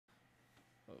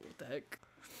What the heck?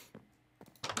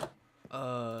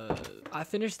 I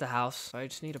finished the house. I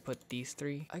just need to put these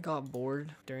 3. I got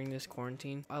bored during this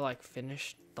quarantine. I like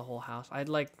finished the whole house. I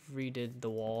like redid the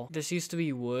wall. This used to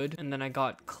be wood, and then I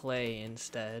got clay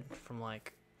instead from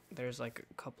like, there's like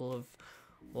a couple of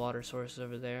water sources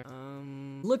over there.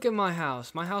 Look at my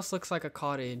house. My house looks like a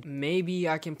cottage. Maybe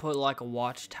I can put like a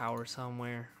watchtower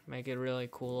somewhere. Make it really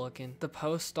cool looking. The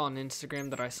post on Instagram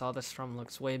that I saw this from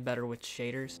looks way better with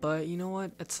shaders. But you know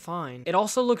what? It's fine. It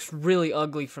also looks really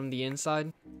ugly from the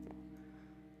inside.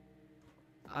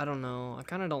 I don't know. I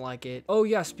kind of don't like it. Oh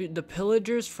yeah, the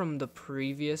pillagers from the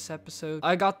previous episode.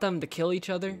 I got them to kill each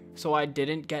other, so I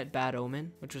didn't get bad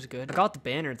omen, which was good. I got the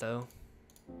banner though.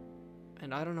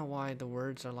 And I don't know why the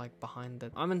words are like behind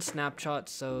the... I'm in Snapchat,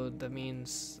 so that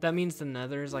means the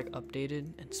nether is like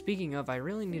updated. And speaking of, I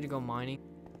really need to go mining.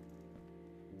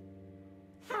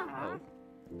 Oh.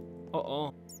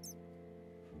 Uh-oh.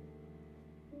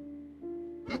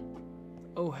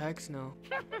 Oh, heck no.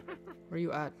 Where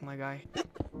you at, my guy?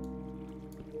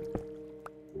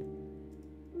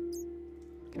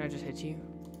 Can I just hit you?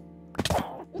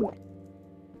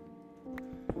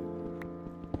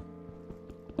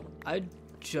 I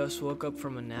just woke up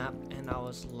from a nap and I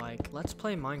was like, let's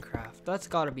play Minecraft. That's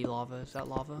gotta be lava. Is that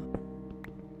lava?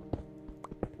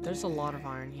 There's a lot of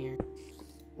iron here.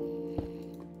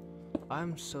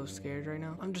 I'm so scared right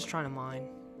now. I'm just trying to mine.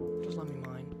 Just let me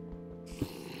mine.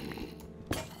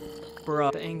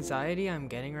 Bruh, the anxiety I'm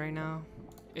getting right now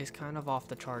is kind of off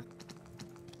the chart.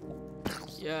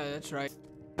 Yeah, that's right.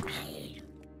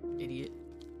 Idiot.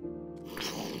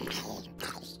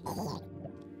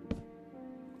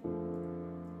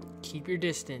 Keep your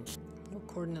distance. What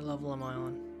coordinate level am I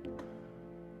on?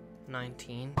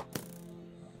 19.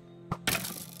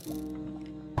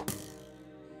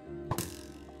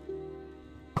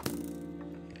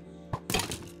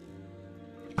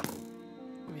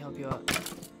 Let me help you out.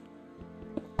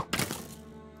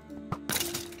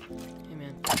 Hey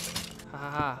man. Ha ha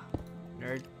ha.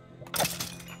 Nerd.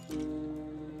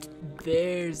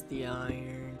 There's the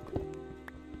iron.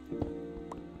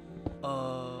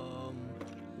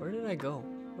 Where did I go?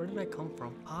 Where did I come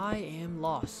from? I am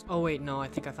lost. Oh wait, no, I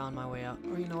think I found my way out.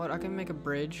 Or you know what? I can make a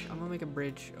bridge. I'm gonna make a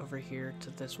bridge over here to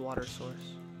this water source.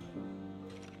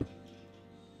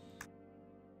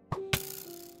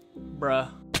 Bruh.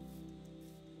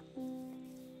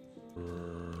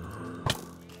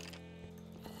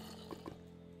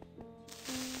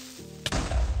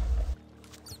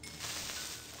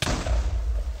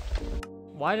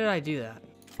 Why did I do that?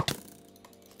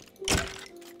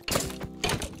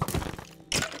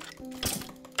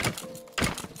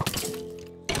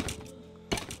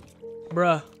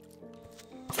 Bruh.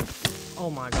 Oh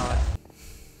my god.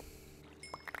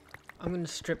 I'm gonna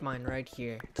strip mine right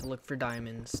here to look for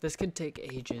diamonds. This could take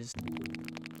ages.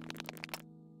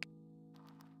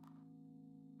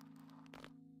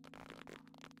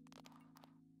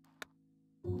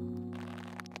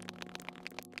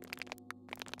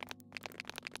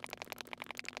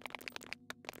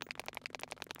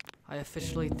 I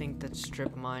officially think that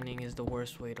strip mining is the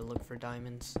worst way to look for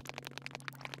diamonds.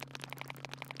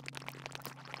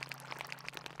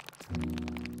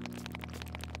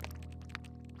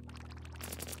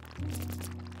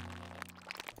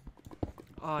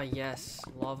 Ah yes,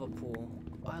 lava pool.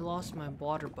 I lost my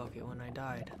water bucket when I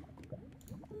died.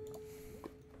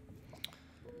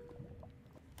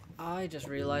 I just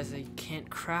realized that you can't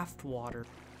craft water.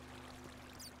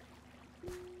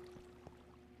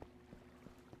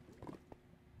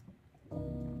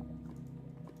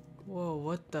 Whoa,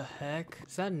 what the heck?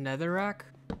 Is that netherrack?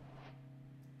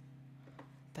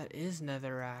 That is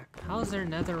netherrack. How is there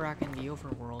netherrack in the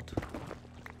overworld?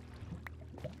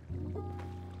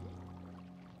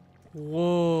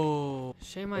 Whoa.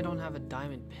 Shame I don't have a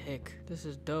diamond pick. This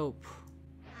is dope.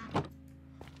 It's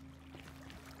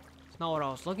not what I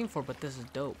was looking for, but this is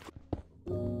dope.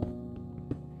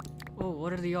 Oh,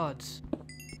 what are the odds?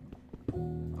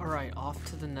 Alright, off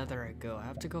to the nether I go. I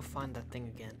have to go find that thing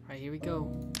again. Alright, here we go.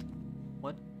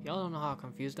 What? Y'all don't know how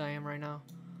confused I am right now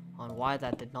on why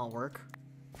that did not work.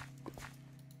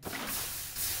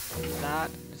 That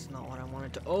is not what I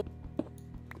wanted to. Oh!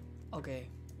 Okay.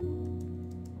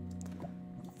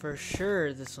 For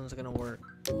sure, this one's gonna work.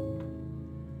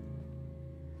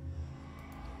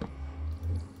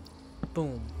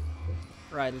 Boom.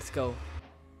 Right, let's go.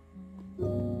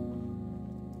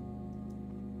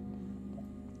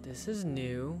 This is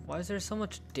new. Why is there so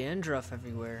much dandruff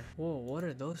everywhere? Whoa, what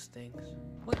are those things?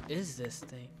 What is this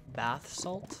thing? Bath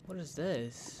salt? What is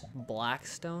this?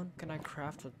 Blackstone? Can I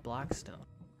craft with blackstone?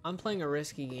 I'm playing a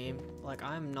risky game. Like,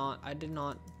 I did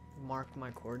not mark my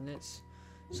coordinates.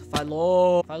 So if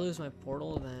I lose my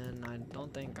portal, then I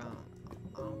don't think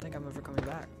I'm ever coming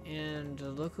back. And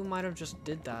look who might have just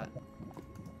did that.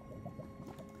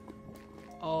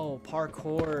 Oh,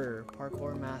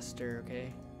 parkour master.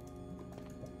 Okay.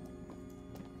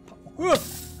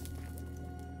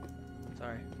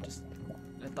 Sorry,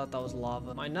 I thought that was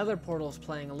lava. My nether portal's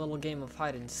playing a little game of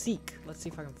hide and seek. Let's see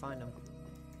if I can find him.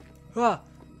 Ah!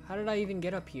 How did I even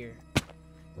get up here? Ouch.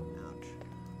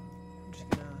 I'm just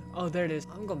gonna... Oh, there it is.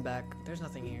 I'm going back. There's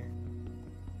nothing here.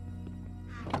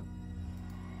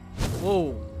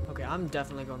 Whoa. Okay, I'm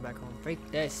definitely going back home.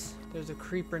 Freak this. There's a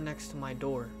creeper next to my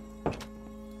door.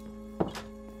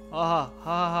 Ah,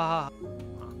 ha ha ha.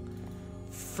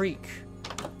 Freak.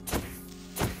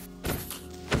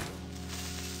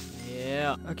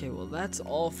 Yeah. Okay, well that's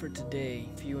all for today.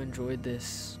 If you enjoyed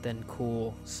this, then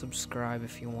cool. Subscribe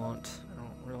if you want. I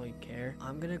don't really care.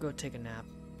 I'm gonna go take a nap.